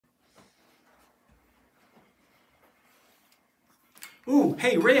Ooh,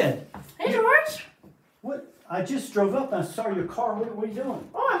 hey, Red. Hey, George. What? I just drove up and I saw your car. What are you doing?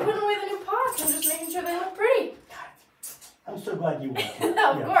 Oh, I'm putting away the new pots. I'm just making sure they look pretty. I'm so glad you were.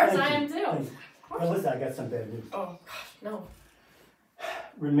 Of course, I am too. Now listen, I got some bad news. Oh, gosh, no.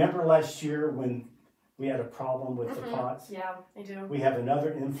 Remember last year when we had a problem with the pots? Yeah, I do. We have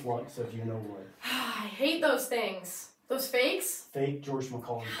another influx of you know what. I hate those things. Those fakes? Fake George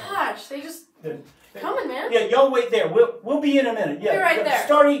McCauley pots. Gosh, they just coming, man. Yeah, y'all wait there. We'll be in a minute. Yeah, be right there.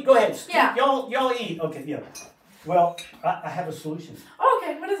 Start eat. Go ahead. Yeah. Y'all eat. Okay. Yeah. Well, I have a solution. Oh,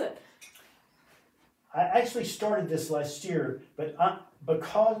 okay. What is it? I actually started this last year, but I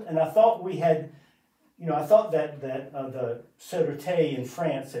thought we had, I thought that the Sûreté in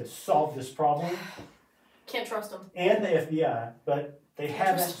France had solved this problem. Can't trust them. And the FBI, but they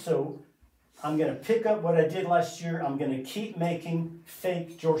haven't. So I'm going to pick up what I did last year. I'm going to keep making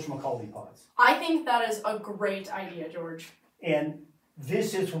fake George McCauley pots. I think that is a great idea, George. And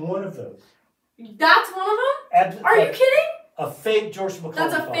this is one of those. That's one of them? Are you kidding? A fake George McCauley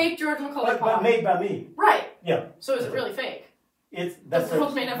pot. That's a fake George McCauley pot. But made by me. Right. Yeah. So is it really fake? That's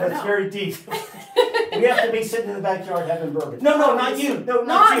that's very deep. We have to be sitting in the backyard having bourbon. No, not you. No,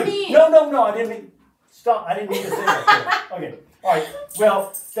 not you. Me. No. I didn't mean. Stop. I didn't mean to say that. Okay. All right.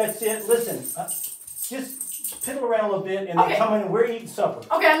 Well, that's it. Listen, just piddle around a little bit and then come in and we're eating supper.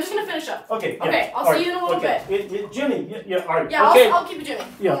 Okay, I'm just gonna finish up. Okay. Yeah. Okay. I'll see you in a little bit. Jimmy. Yeah. All right. Yeah. Okay. I'll keep you Jimmy.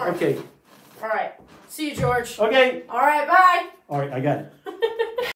 Yeah. Okay. All right. See you, George. Okay. All right. Bye. All right. I got it.